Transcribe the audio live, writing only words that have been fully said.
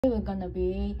We're gonna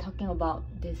be talking about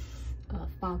this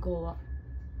Fagor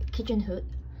kitchen hood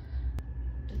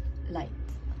light,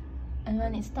 and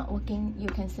when it's not working, you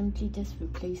can simply just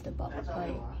replace the bulb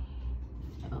by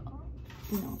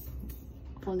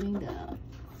following the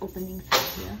opening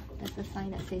sign here. There's a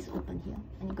sign that says open here,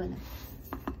 and you're gonna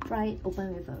pry it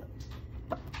open with a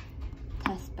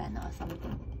test pen or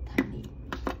something tiny.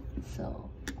 So,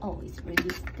 oh, it's really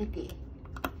sticky.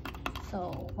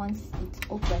 So once it's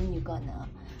open, you're gonna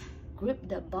grip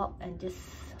the bulb and just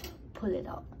pull it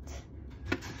out.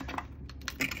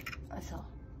 So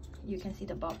you can see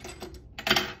the bulb,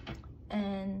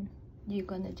 and you're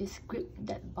gonna just grip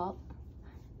that bulb.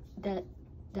 That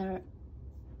there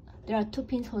are two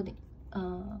pins holding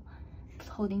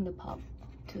the bulb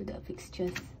to the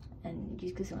fixtures, and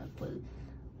you're just gonna pull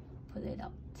it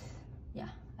out. Yeah,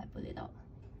 I pull it out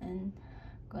and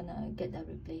gonna get the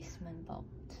replacement bulb.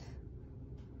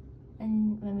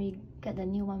 And when we get the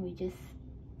new one, we just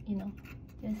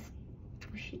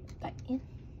push it back in,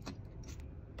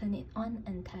 turn it on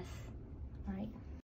and test. Alright.